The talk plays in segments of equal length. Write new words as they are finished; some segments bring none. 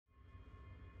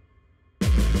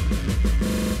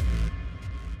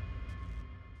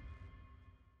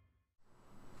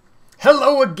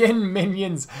Hello again,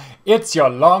 minions! It's your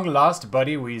long-lost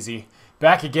buddy Wheezy,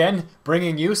 back again,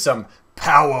 bringing you some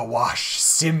Power Wash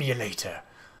Simulator.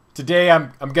 Today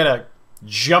I'm gonna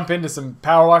jump into some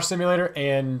Power Wash Simulator,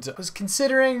 and I was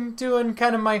considering doing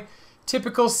kind of my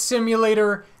typical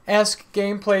simulator-esque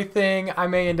gameplay thing. I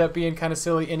may end up being kind of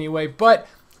silly anyway, but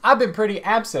I've been pretty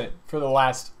absent for the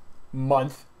last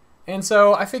month, and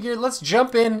so I figured let's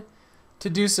jump in to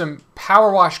do some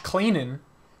power wash cleaning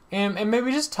and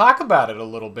maybe just talk about it a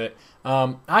little bit.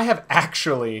 I have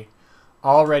actually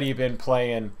already been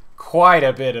playing quite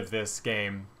a bit of this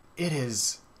game. It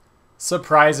is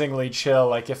surprisingly chill.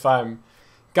 Like if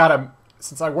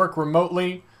since I work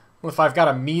remotely, if I've got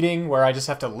a meeting where I just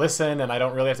have to listen and I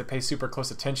don't really have to pay super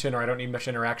close attention, or I don't need much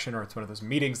interaction, or it's one of those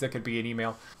meetings that could be an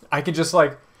email, I can just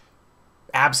like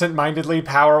absent-mindedly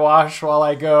power wash while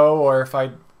I go, or if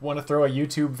I want to throw a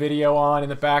YouTube video on in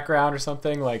the background or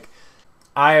something. Like,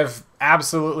 I have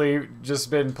absolutely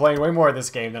just been playing way more of this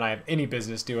game than I have any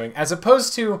business doing, as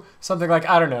opposed to something like,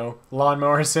 I don't know,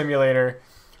 Lawnmower Simulator,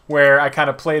 where I kind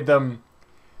of played them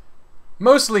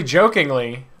mostly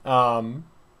jokingly.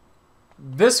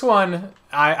 This one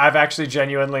I've actually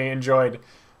genuinely enjoyed,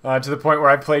 to the point where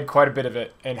I've played quite a bit of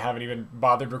it and haven't even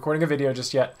bothered recording a video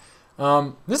just yet.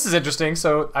 This is interesting.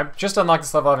 So I've just unlocked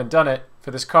this level. I haven't done it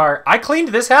for this car. I cleaned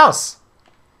this house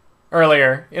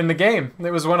earlier in the game.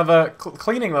 It was one of the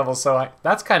cleaning levels, so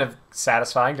that's kind of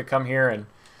satisfying to come here and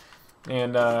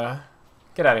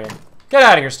get out of here. Get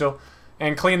out of here, still.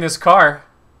 And clean this car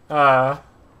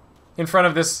in front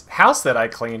of this house that I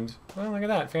cleaned. Well, look at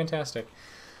that. Fantastic.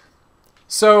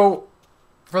 So,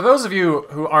 for those of you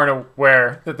who aren't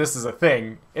aware that this is a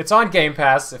thing, it's on Game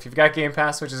Pass, if you've got Game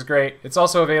Pass, which is great. It's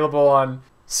also available on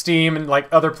Steam and like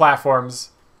other platforms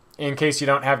in case you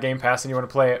don't have Game Pass and you want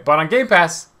to play it. But on Game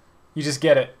Pass, you just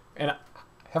get it. And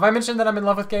have I mentioned that I'm in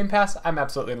love with Game Pass? I'm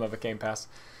absolutely in love with Game Pass.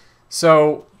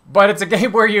 So, but it's a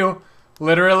game where you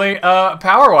literally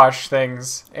power wash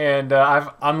things. And I've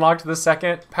unlocked the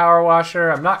second power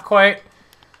washer. I'm not quite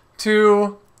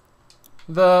to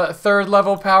the third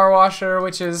level power washer,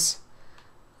 which is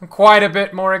quite a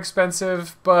bit more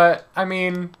expensive, but I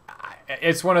mean,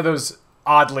 it's one of those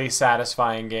oddly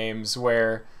satisfying games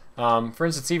where, for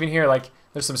instance, even here, like,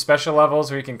 there's some special levels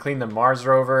where you can clean the Mars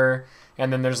rover,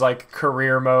 and then there's like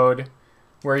career mode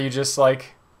where you just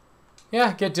like,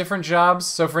 yeah, get different jobs.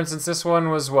 So for instance, this one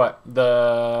was what?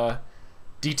 The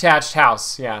detached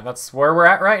house. Yeah, that's where we're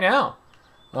at right now.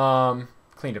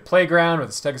 Cleaned a playground with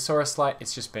a Stegosaurus slide.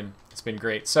 It's been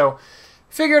great. So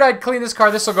figured I'd clean this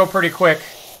car. This will go pretty quick.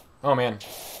 Oh man,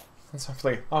 that's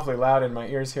awfully loud in my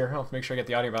ears here. I'll have to make sure I get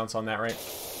the audio balance on that right.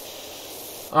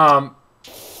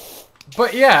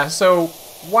 But yeah, so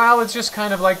while it's just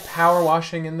kind of like power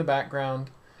washing in the background,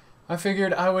 I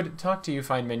figured I would talk to you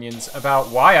fine minions about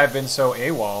why I've been so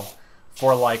AWOL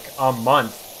for like a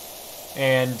month.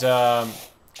 And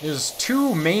there's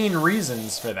two main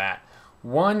reasons for that.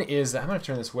 One is that I'm going to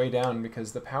turn this way down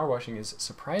because the power washing is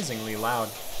surprisingly loud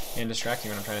and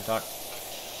distracting when I'm trying to talk.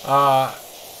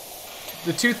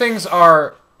 The two things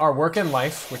are work and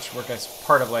life, which work as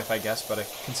part of life, I guess, but I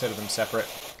consider them separate.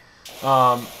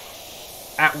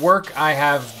 At work, I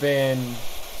have been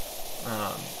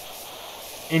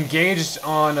engaged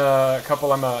on a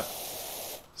couple. I'm a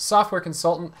software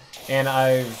consultant, and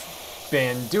I've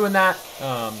been doing that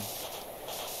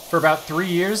for about 3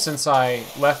 years since I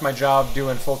left my job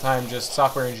doing full-time just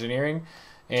software engineering.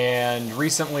 And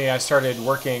recently I started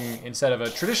working instead of a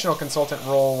traditional consultant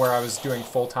role where I was doing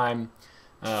full-time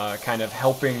kind of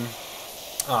helping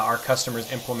our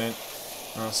customers implement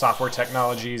software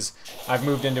technologies. I've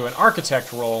moved into an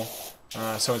architect role,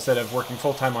 so instead of working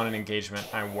full-time on an engagement,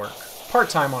 I work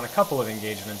part-time on a couple of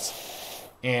engagements.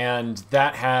 And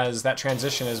that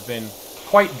transition has been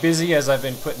quite busy as I've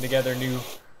been putting together new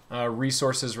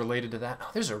resources related to that. Oh,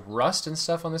 there's a rust and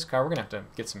stuff on this car. We're gonna have to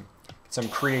get some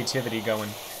creativity going.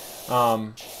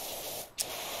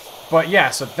 But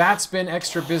yeah, so that's been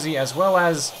extra busy, as well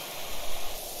as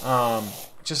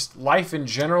just life in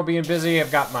general being busy. I've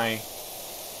got my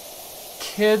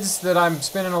kids that I'm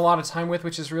spending a lot of time with,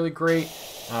 which is really great.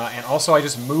 And also I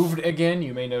just moved again.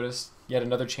 You may notice yet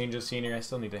another change of scenery. I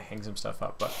still need to hang some stuff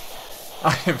up, but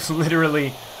I've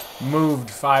literally moved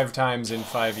 5 times in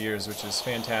 5 years, which is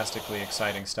fantastically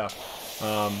exciting stuff.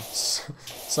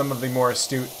 Some of the more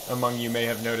astute among you may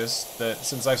have noticed that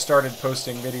since I started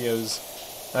posting videos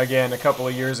again a couple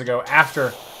of years ago,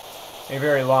 after a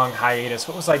very long hiatus,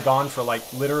 what was I gone for, like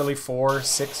literally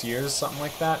 4-6 years, something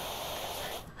like that?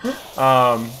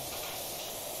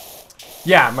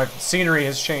 Yeah, my scenery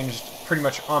has changed pretty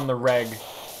much on the reg.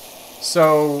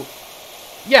 So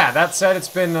yeah, that said, it's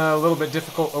been a little bit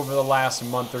difficult over the last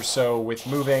month or so with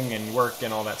moving and work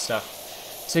and all that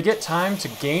stuff. To get time to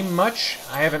game much,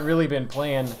 I haven't really been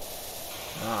playing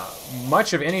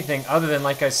much of anything other than,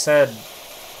 like I said,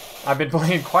 I've been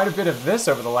playing quite a bit of this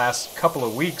over the last couple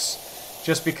of weeks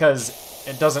just because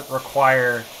it doesn't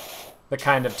require the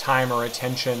kind of time or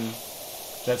attention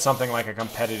that something like a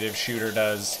competitive shooter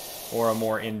does, or a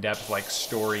more in-depth, like,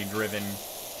 story-driven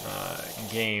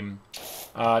game.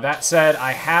 That said,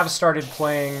 I have started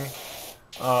playing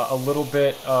a little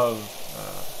bit of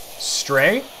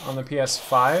Stray on the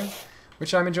PS5,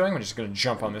 which I'm enjoying. I'm just going to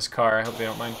jump on this car. I hope they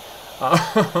don't mind.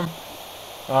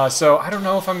 So I don't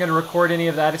know if I'm going to record any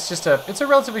of that. It's a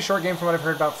relatively short game from what I've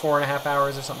heard, about 4.5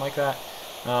 hours or something like that.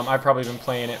 I've probably been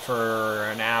playing it for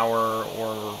an hour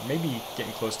or maybe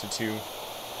getting close to 2.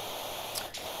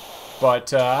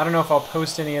 But I don't know if I'll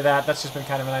post any of that. That's just been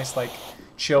kind of a nice, like,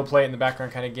 chill play in the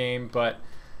background kind of game. But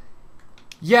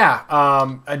yeah,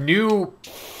 a new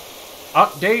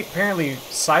update, apparently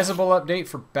sizable update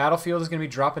for Battlefield is going to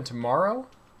be dropping tomorrow.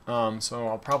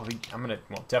 So I'm going to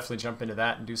definitely jump into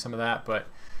that and do some of that. But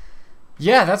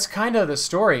yeah, that's kind of the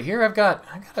story. Here I got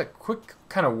a quick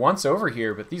kind of once over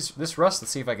here, but this rust,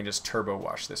 let's see if I can just turbo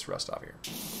wash this rust off here.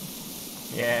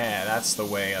 Yeah, that's the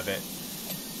way of it.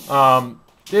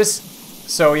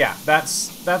 So yeah,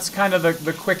 that's kind of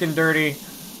the quick and dirty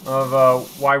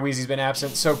of why Wheezy's been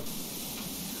absent. So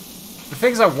the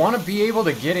things I want to be able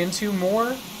to get into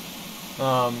more,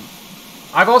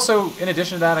 I've also, in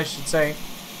addition to that, I should say,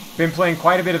 been playing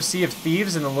quite a bit of Sea of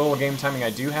Thieves in the little game timing I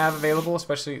do have available,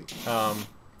 especially on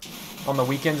the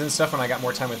weekends and stuff when I got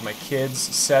more time with my kids.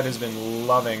 Seb has been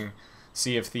loving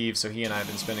Sea of Thieves, so he and I have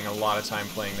been spending a lot of time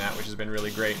playing that, which has been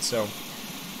really great. So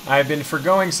I've been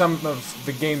forgoing some of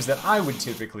the games that I would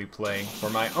typically play for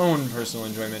my own personal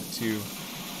enjoyment to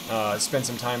spend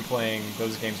some time playing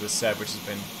those games with Seb, which has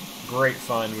been great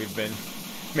fun. We've been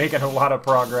making a lot of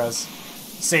progress,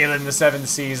 sailing the 7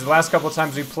 seas. The last couple of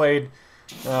times we played,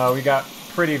 we got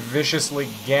pretty viciously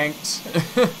ganked,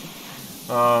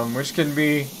 which can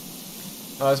be,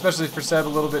 especially for Seb, a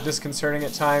little bit disconcerting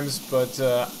at times, but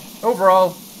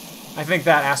overall, I think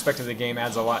that aspect of the game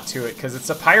adds a lot to it, because it's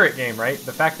a pirate game, right?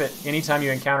 The fact that anytime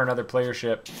you encounter another player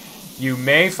ship, you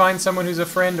may find someone who's a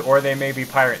friend, or they may be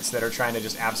pirates that are trying to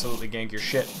just absolutely gank your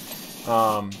shit.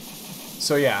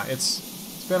 So yeah,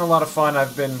 it's been a lot of fun.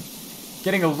 I've been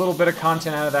getting a little bit of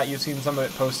content out of that. You've seen some of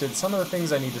it posted. Some of the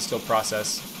things I need to still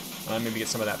process. Maybe get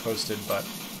some of that posted, but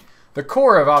the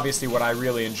core of obviously what I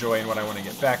really enjoy and what I want to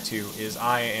get back to is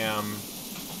I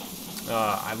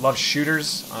love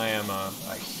shooters. I am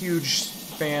a huge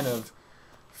fan of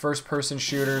first-person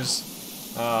shooters.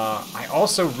 I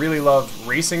also really love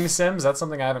racing sims. That's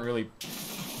something I haven't really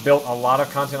built a lot of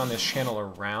content on this channel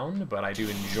around, but I do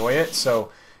enjoy it.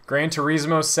 So Gran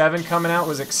Turismo 7 coming out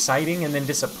was exciting and then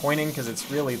disappointing, because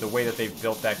it's really the way that they've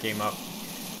built that game up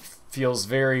feels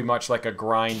very much like a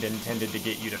grind intended to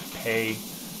get you to pay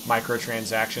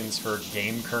microtransactions for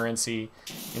game currency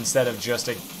instead of just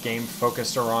a game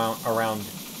focused around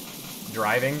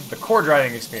driving. The core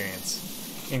driving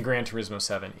experience in Gran Turismo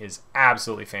 7 is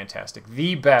absolutely fantastic.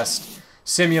 The best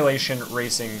simulation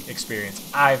racing experience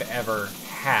I've ever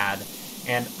had.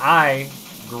 And I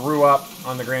grew up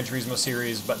on the Gran Turismo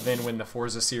series, but then when the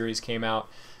Forza series came out,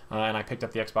 and I picked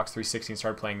up the Xbox 360 and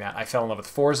started playing that, I fell in love with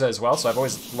Forza as well, so I've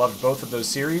always loved both of those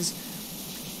series.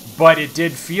 But it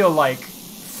did feel like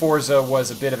Forza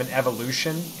was a bit of an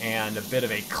evolution and a bit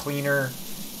of a cleaner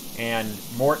and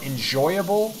more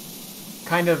enjoyable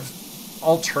kind of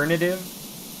alternative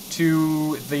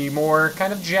to the more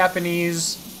kind of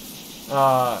Japanese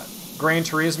Gran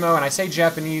Turismo. And I say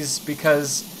Japanese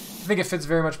because I think it fits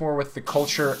very much more with the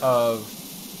culture of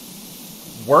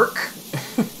work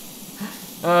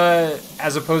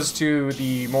as opposed to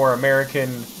the more American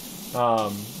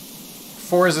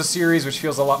Forza series, which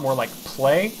feels a lot more like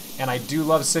play. And I do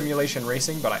love simulation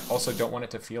racing, but I also don't want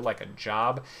it to feel like a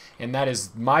job. And that is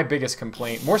my biggest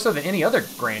complaint, more so than any other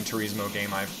Gran Turismo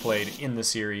game I've played in the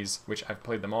series, which I've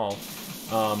played them all,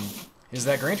 is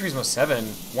that Gran Turismo 7,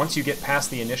 once you get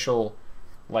past the initial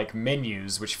like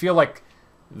menus, which feel like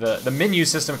the menu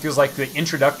system feels like the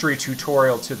introductory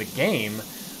tutorial to the game,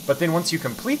 but then once you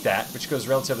complete that, which goes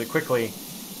relatively quickly,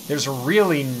 there's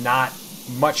really not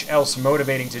much else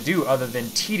motivating to do other than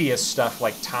tedious stuff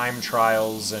like time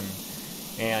trials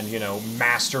and you know,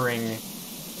 mastering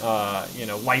you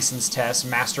know, license tests,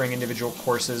 mastering individual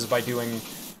courses by doing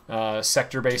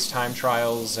sector-based time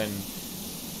trials. And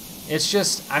it's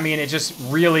just, I mean, it just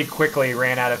really quickly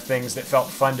ran out of things that felt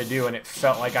fun to do, and it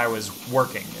felt like I was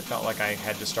working. It felt like I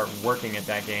had to start working at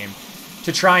that game.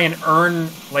 to try and earn,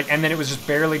 like, and then it was just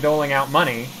barely doling out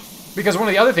money. Because one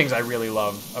of the other things I really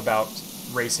love about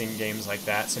racing games like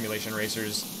that, simulation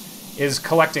racers, is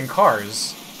collecting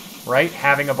cars, right?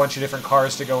 Having a bunch of different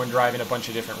cars to go and drive in a bunch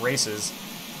of different races.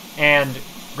 And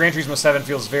Gran Turismo 7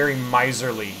 feels very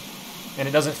miserly, and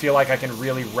it doesn't feel like I can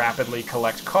really rapidly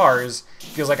collect cars. It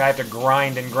feels like I have to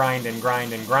grind and grind and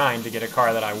grind and grind to get a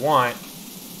car that I want.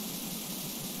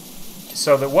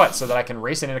 So that what? So that I can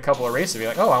race it in a couple of races. Be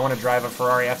like, oh, I want to drive a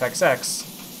Ferrari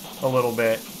FXX a little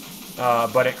bit,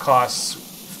 but it costs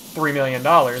 $3 million,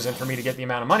 and for me to get the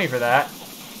amount of money for that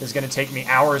is going to take me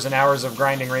hours and hours of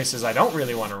grinding races I don't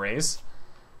really want to race.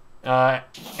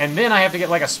 And then I have to get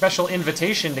like a special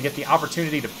invitation to get the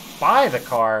opportunity to buy the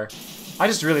car. I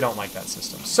just really don't like that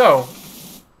system. So,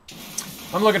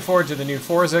 I'm looking forward to the new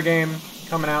Forza game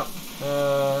coming out.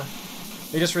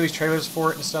 They just released trailers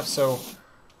for it and stuff, so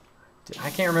I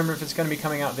can't remember if it's going to be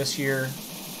coming out this year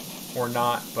or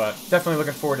not, but definitely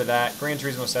looking forward to that. Gran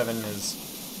Turismo 7 has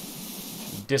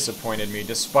disappointed me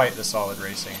despite the solid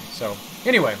racing. So,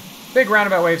 anyway, big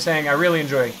roundabout way of saying I really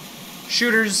enjoy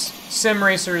shooters, sim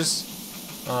racers.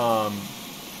 A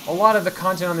lot of the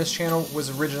content on this channel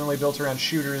was originally built around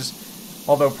shooters,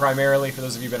 although primarily, for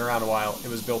those of you who've been around a while, it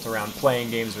was built around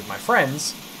playing games with my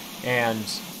friends. And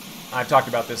I've talked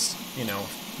about this, you know,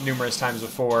 numerous times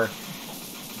before.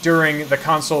 During the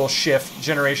console shift,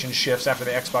 generation shifts after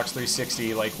the Xbox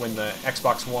 360, like when the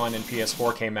Xbox One and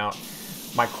PS4 came out,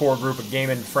 my core group of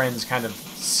gaming friends kind of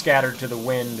scattered to the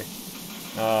wind,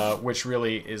 which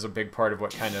really is a big part of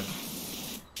what kind of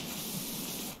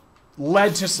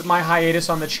led to my hiatus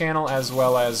on the channel, as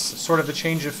well as sort of the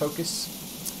change of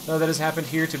focus that has happened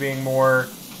here to being more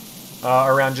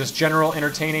around just general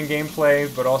entertaining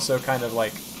gameplay, but also kind of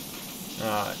like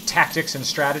tactics and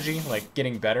strategy, like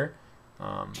getting better.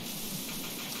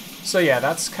 So yeah,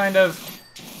 that's kind of,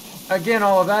 again,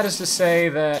 all of that is to say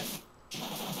that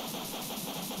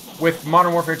with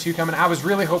Modern Warfare 2 coming, I was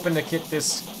really hoping to get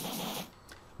this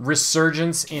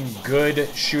resurgence in good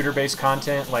shooter-based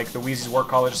content, like the Wheezy's War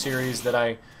College series that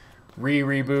I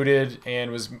rebooted and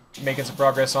was making some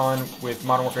progress on with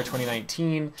Modern Warfare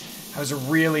 2019. I was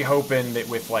really hoping that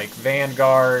with like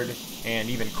Vanguard and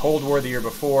even Cold War the year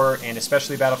before, and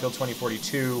especially Battlefield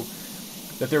 2042,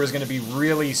 that there was going to be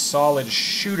really solid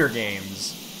shooter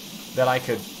games that I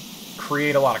could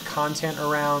create a lot of content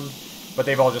around, but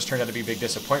they've all just turned out to be big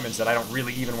disappointments that I don't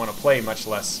really even want to play, much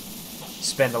less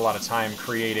spend a lot of time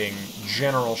creating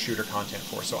general shooter content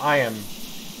for. So I am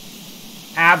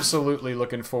absolutely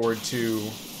looking forward to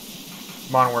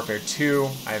Modern Warfare 2.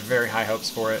 I have very high hopes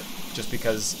for it, just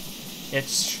because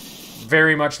it's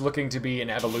very much looking to be an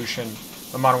evolution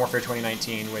of Modern Warfare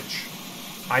 2019, which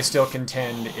I still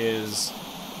contend is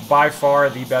by far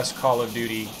the best Call of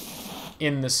Duty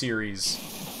in the series,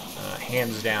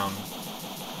 hands down.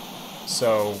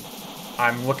 So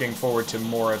I'm looking forward to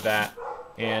more of that,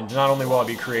 and not only will I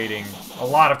be creating a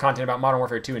lot of content about Modern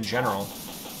Warfare 2 in general,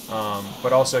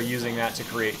 but also using that to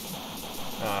create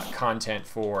content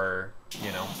for,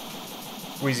 you know,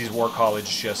 Wheezy's War College,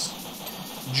 just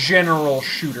general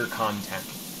shooter content.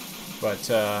 But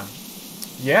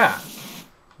yeah,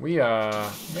 we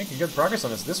making good progress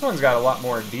on this. This one's got a lot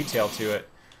more detail to it.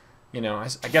 You know,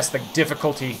 I guess the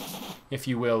difficulty, if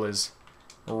you will, is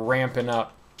ramping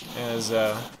up as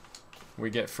we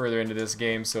get further into this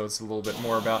game, so it's a little bit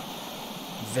more about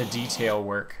the detail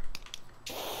work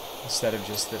instead of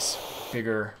just this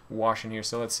bigger wash in here.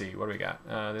 So let's see, what do we got?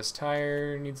 This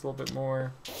tire needs a little bit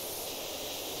more.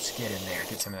 Let's get in there,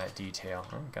 get some of that detail.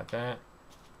 Oh, got that.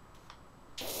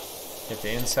 Get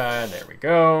the inside, there we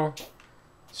go.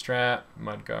 Strap,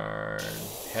 mudguard,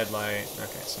 headlight.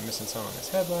 Okay, so missing some on this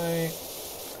headlight.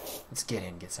 Let's get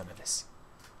in, get some of this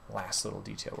last little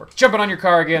detail work. Jumping on your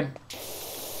car again.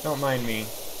 Don't mind me.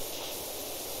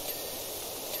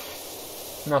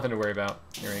 Nothing to worry about.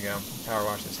 Here we go. Power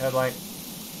wash this headlight.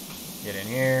 Get in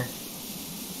here.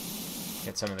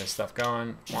 Get some of this stuff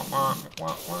going. Wah, wah,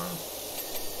 wah, wah.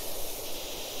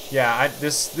 Yeah,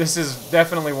 this is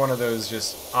definitely one of those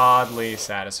just oddly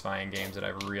satisfying games that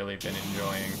I've really been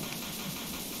enjoying.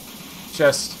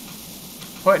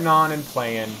 Just putting on and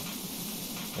playing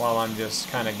while I'm just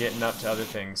kind of getting up to other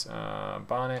things.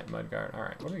 Bonnet, mudguard. All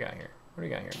right, what do we got here? What do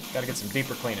we got here? Got to get some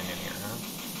deeper cleaning in here, huh?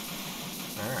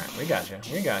 All right, we got you.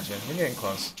 We got you. We're getting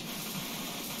close.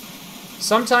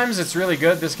 Sometimes it's really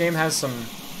good. This game has some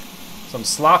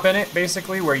slop in it,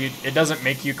 basically, where it doesn't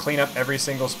make you clean up every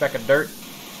single speck of dirt.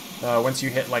 Once you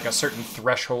hit like a certain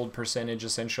threshold percentage,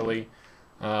 essentially,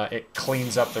 it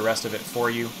cleans up the rest of it for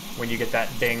you. When you get that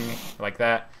ding like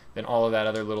that, then all of that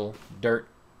other little dirt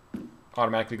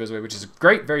automatically goes away, which is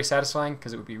great, very satisfying,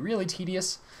 because it would be really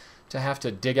tedious to have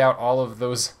to dig out all of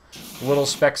those little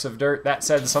specks of dirt. That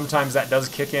said, sometimes that does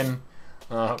kick in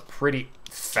pretty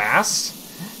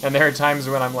fast, and there are times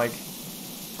when I'm like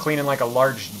cleaning like a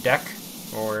large deck,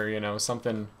 or you know,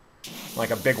 something like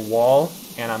a big wall,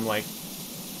 and I'm like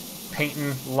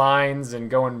painting lines and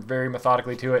going very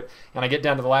methodically to it, and I get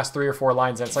down to the last 3 or 4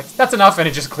 lines, and it's like, that's enough, and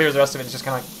it just clears the rest of it. It's just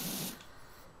kind of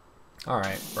like,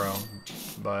 alright, bro,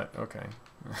 but okay.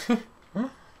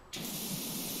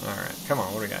 Alright, come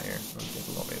on, what do we got here? Let's get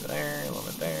a little bit there, a little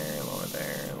bit there, a little bit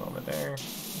there, a little bit there.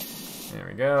 There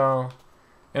we go.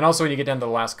 And also when you get down to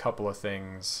the last couple of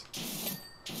things,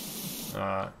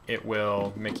 it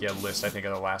will make you a list, I think,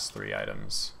 of the last 3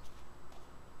 items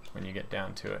when you get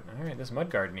down to it. Alright, this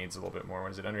mudguard needs a little bit more.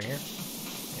 What is it, under here?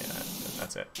 Yeah,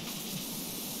 that's it.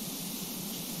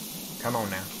 Come on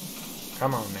now.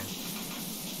 Come on now.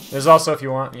 There's also, if you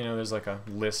want, you know, there's like a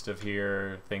list of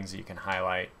here, things that you can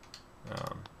highlight.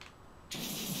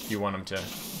 If you want them to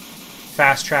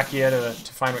fast track you to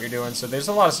find what you're doing. So there's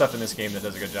a lot of stuff in this game that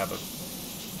does a good job of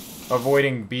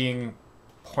avoiding being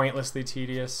pointlessly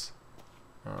tedious.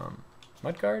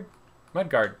 Mudguard?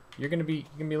 Mudguard, you're gonna be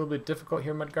a little bit difficult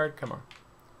here, Mudguard. Come on.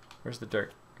 Where's the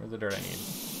dirt? Where's the dirt I need?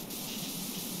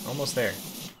 Almost there.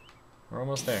 We're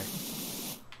almost there.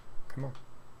 Come on.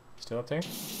 Still up there?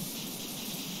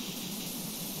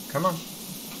 Come on.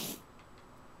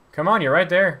 Come on, you're right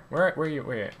there. Where are you?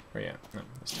 Where are you at? No,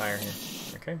 this tire here.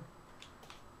 Okay.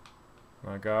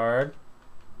 Mudguard.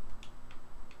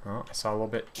 Oh, I saw a little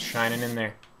bit shining in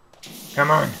there. Come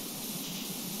on.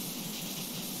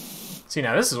 See,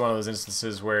 now this is one of those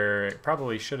instances where it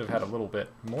probably should have had a little bit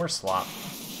more slop.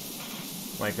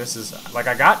 Like, this is, like,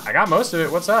 I got most of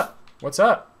it. What's up? What's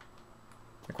up?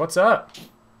 Like, what's up?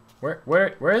 Where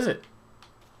is it?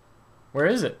 Where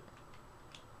is it?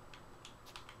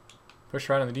 Push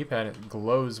right on the D-pad, it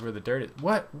glows where the dirt is.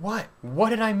 What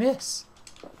did I miss?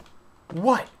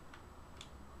 What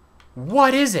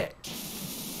is it?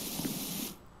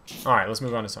 Alright, let's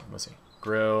move on to something. Let's see.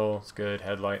 Grill, it's good.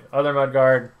 Headlight. Other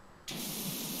mudguard.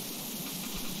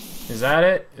 Is that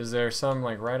it? Is there some,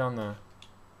 like, right on the...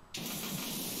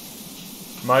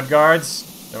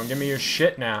 Mudguards, don't give me your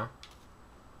shit now.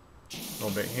 A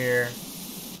little bit here.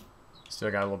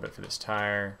 Still got a little bit for this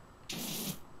tire.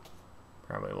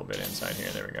 Probably a little bit inside here.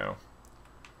 There we go.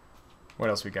 What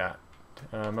else we got?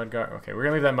 Mudguard. Okay, we're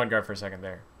going to leave that mudguard for a second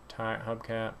there. Tire,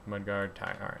 hubcap, mudguard,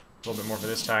 tire. Alright, a little bit more for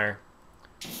this tire.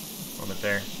 A little bit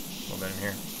there. A little bit in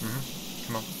here.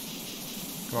 Come on.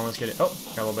 Come on, let's get it. Oh,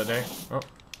 got a little bit there. Oh.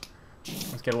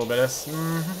 Let's get a little bit of this.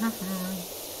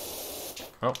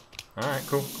 Oh, alright,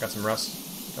 cool. Got some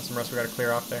rust. Got some rust we gotta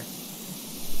clear off there.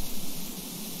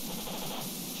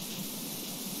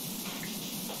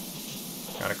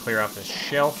 Gotta clear off this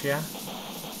shelf, yeah?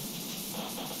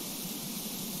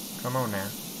 Come on now.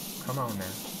 Come on now.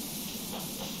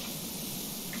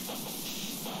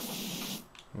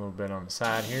 A little bit on the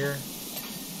side here.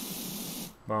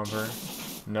 Bumper.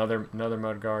 Another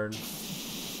mudguard.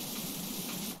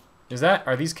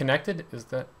 Are these connected?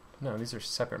 No, these are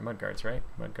separate mudguards, right?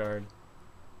 Mudguard.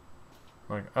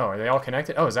 Oh, are they all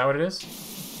connected? Oh, is that what it is?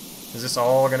 Is this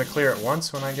all gonna clear at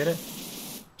once when I get it?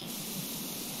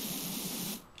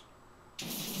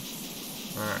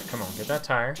 Alright, come on, get that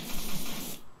tire.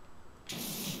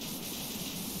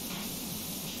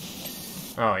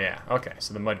 Oh yeah, okay,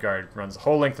 so the mudguard runs the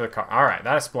whole length of the car. Alright,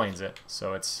 that explains it.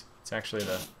 So it's actually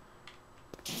the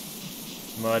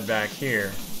mud back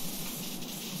here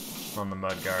on the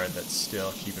mudguard that's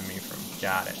still keeping me from...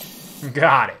 Got it.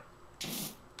 Got it!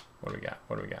 What do we got?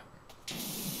 What do we got?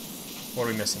 What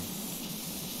are we missing?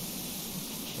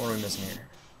 What are we missing here?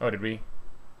 Oh, did we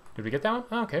get that one?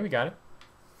 Oh, okay, we got it.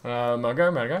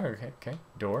 Mudguard, okay.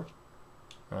 Door.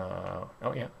 Oh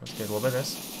yeah, let's get a little bit of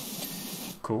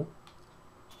this. Cool.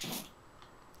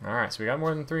 Alright, so we got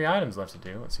more than 3 items left to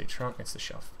do. Let's see, trunk, it's the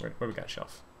shelf. Where we got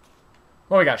shelf?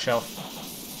 What we got, shelf?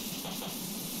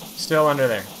 Still under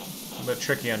there. A little bit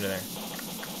tricky under there.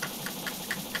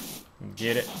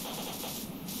 Get it.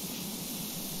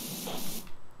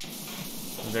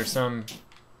 Is there some...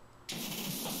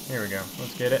 Here we go.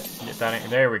 Let's get it. Get that in.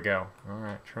 There we go.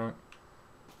 Alright, trunk.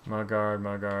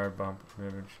 Mudguard, bump,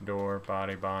 image, door,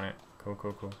 body, bonnet.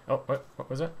 Cool. Oh, what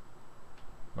was it?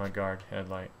 Mudguard,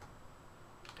 headlight.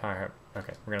 Tire.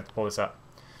 Okay, we're gonna have to pull this up.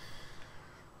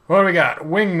 What do we got?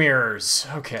 Wing mirrors.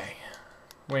 Okay.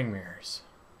 Wing mirrors.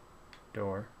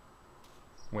 Door.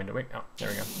 Window. Wait. Oh, there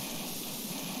we go.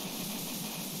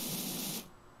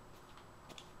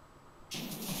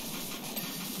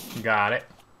 Got it.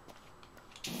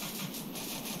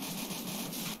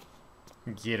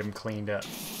 Get them cleaned up.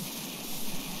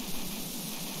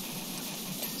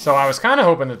 So I was kind of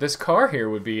hoping that this car here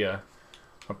would be a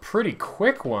pretty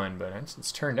quick one, but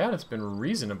it's turned out it's been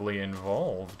reasonably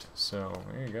involved. So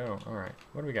there you go. All right,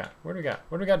 what do we got? What do we got?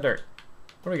 What do we got? Dirt.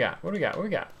 What do we got? What do we got? What do we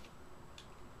got?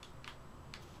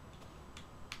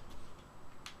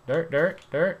 Dirt, dirt,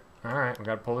 dirt. All right, we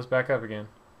got to pull this back up again.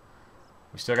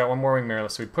 We still got one more wing mirror.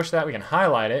 So we push that. We can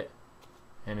highlight it,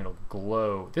 and it'll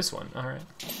glow. This one. All right.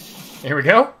 Here we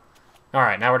go. All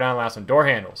right, now we're down to the last one. Door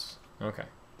handles. Okay.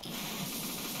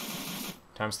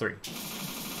 Times 3.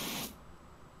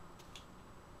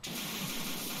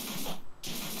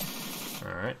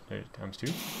 Alright, times 2.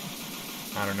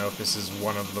 I don't know if this is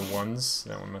one of the ones.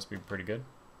 That one must be pretty good.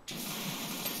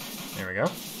 There we go.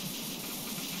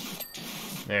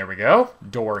 There we go.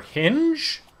 Door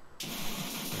hinge.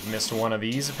 We've missed one of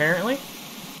these, apparently.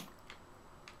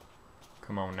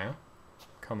 Come on now.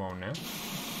 Come on now.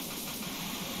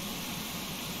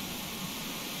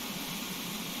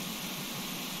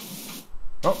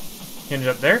 Oh, hinge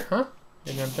up there, huh?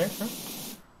 Hinge up there, huh?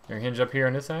 There hinge up here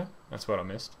on this side? That's what I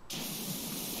missed.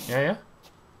 Yeah, yeah?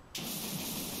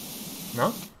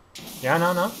 No? Yeah,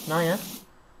 no, no, not yet.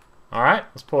 Alright,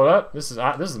 let's pull it up. This is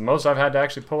the most I've had to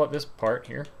actually pull up this part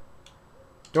here.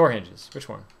 Door hinges. Which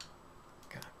one?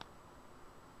 God.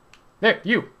 There,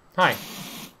 you. Hi.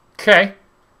 Okay.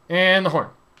 And the horn.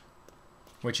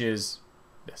 Which is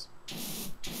this.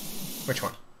 Which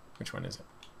one? Which one is it?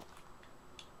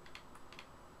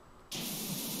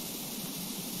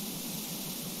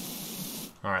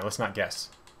 Alright, let's not guess.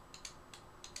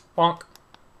 Bonk.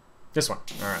 This one.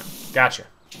 Alright. Gotcha.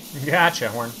 Gotcha,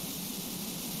 horn.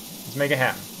 Let's make it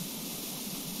happen.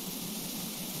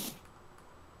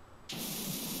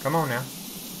 Come on now.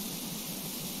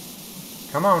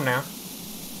 Come on now.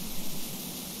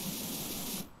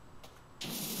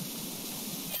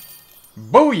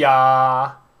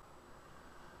 Booyah!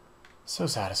 So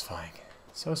satisfying.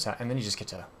 So sad. And then you just get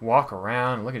to walk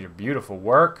around and look at your beautiful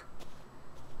work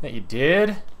that you did.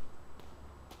 And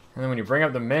then when you bring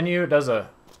up the menu, it does a...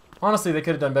 Honestly, they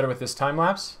could have done better with this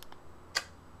time-lapse.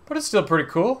 But it's still pretty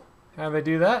cool how they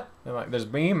do that. They're like,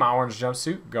 there's me, my orange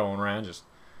jumpsuit, going around just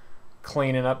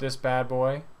cleaning up this bad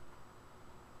boy.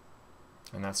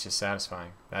 And that's just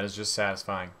satisfying. That is just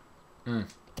satisfying.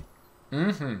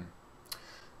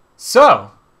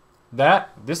 So,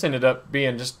 this ended up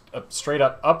being just a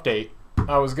straight-up update.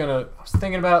 I was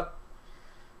thinking about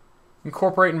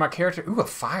incorporating my character. Ooh, a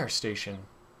fire station.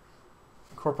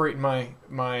 Incorporating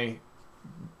my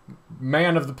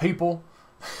man of the people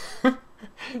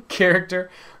character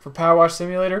for Power Wash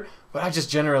Simulator. But I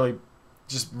just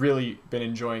really been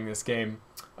enjoying this game.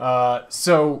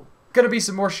 So, gonna be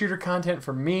some more shooter content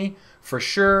for me, for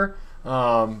sure.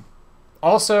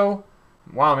 Also,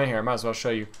 while I'm in here, I might as well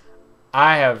show you.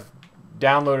 I have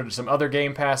downloaded some other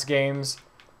Game Pass games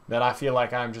that I feel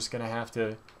like I'm just gonna have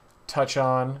to touch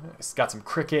on. It's got some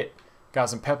cricket, got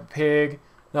some Peppa Pig,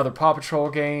 another Paw Patrol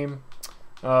game.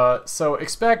 So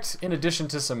expect, in addition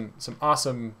to some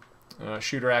awesome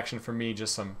shooter action from me,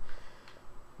 just some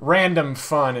random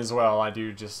fun as well. I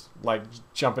do just like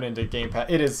jumping into Game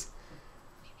Pass.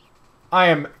 I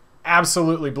am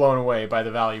absolutely blown away by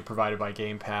the value provided by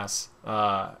Game Pass.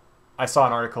 I saw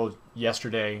an article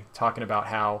yesterday talking about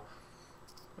how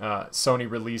Sony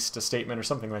released a statement or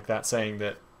something like that saying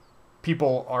that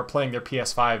people are playing their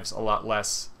PS5s a lot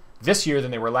less this year than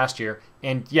they were last year.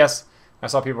 And yes, I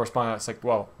saw people respond. It's like,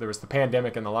 well, there was the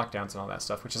pandemic and the lockdowns and all that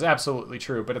stuff, which is absolutely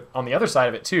true. But on the other side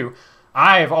of it too,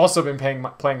 I have also been playing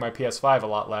my PS5 a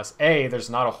lot less. There's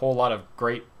not a whole lot of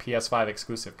great PS5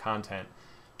 exclusive content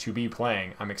to be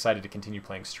playing. I'm excited to continue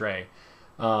playing Stray.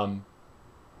 And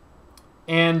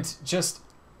just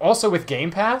also with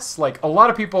Game Pass, like a lot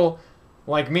of people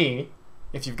like me,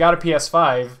 if you've got a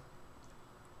PS5,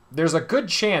 there's a good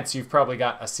chance you've probably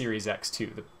got a Series X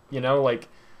too. You know, like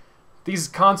these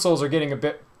consoles are getting a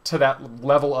bit to that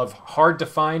level of hard to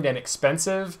find and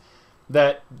expensive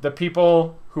that the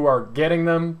people who are getting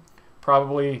them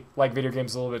probably like video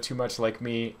games a little bit too much like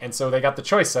me, and so they got the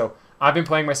choice. So I've been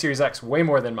playing my Series X way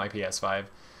more than my PS5.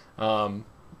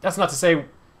 That's not to say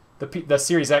the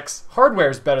Series X hardware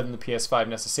is better than the PS5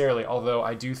 necessarily, although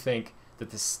I do think that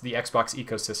the Xbox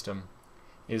ecosystem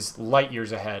is light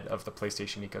years ahead of the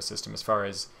PlayStation ecosystem as far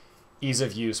as ease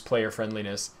of use, player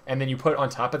friendliness. And then you put on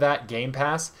top of that Game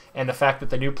Pass and the fact that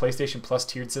the new PlayStation Plus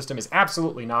tiered system is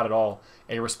absolutely not at all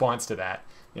a response to that,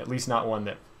 at least not one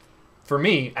that, for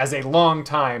me, as a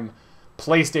long-time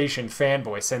PlayStation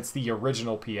fanboy since the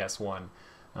original PS1,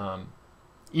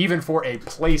 even for a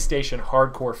PlayStation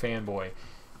hardcore fanboy,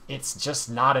 it's just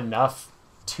not enough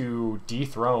to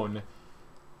dethrone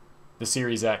the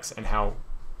Series X and how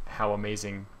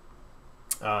amazing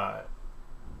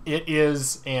it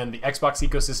is and the Xbox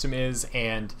ecosystem is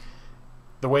and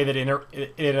the way that it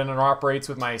interoperates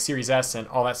with my Series S and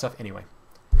all that stuff. Anyway,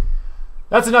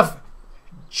 that's enough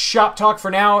shop talk for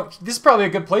now. This is probably a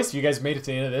good place if you guys made it to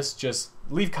the end of this. Just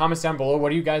leave comments down below.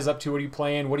 What are you guys up to? What are you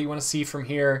playing? What do you want to see from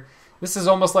here? This is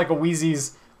almost like a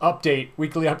Wheezy's update,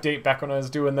 weekly update back when I was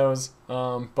doing those,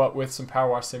 but with some Power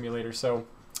Wash Simulator. So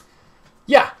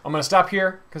yeah, I'm going to stop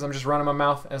here because I'm just running my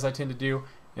mouth as I tend to do.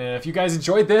 And if you guys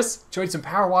enjoyed this, enjoyed some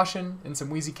power washing and some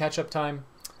Wheezy catch-up time,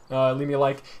 leave me a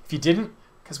like. If you didn't,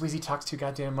 because Wheezy talks too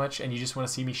goddamn much and you just want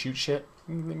to see me shoot shit,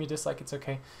 leave me a dislike. It's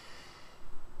okay.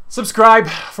 Subscribe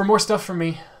for more stuff from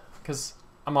me because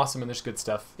I'm awesome and there's good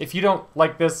stuff. If you don't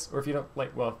like this, or if you don't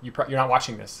like, well, you're not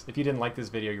watching this. If you didn't like this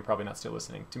video, you're probably not still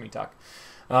listening to me talk.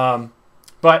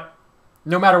 But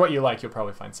no matter what you like, you'll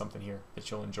probably find something here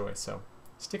that you'll enjoy. So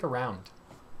stick around.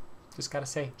 Just gotta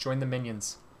say, join the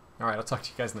minions. All right, I'll talk to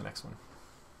you guys in the next one.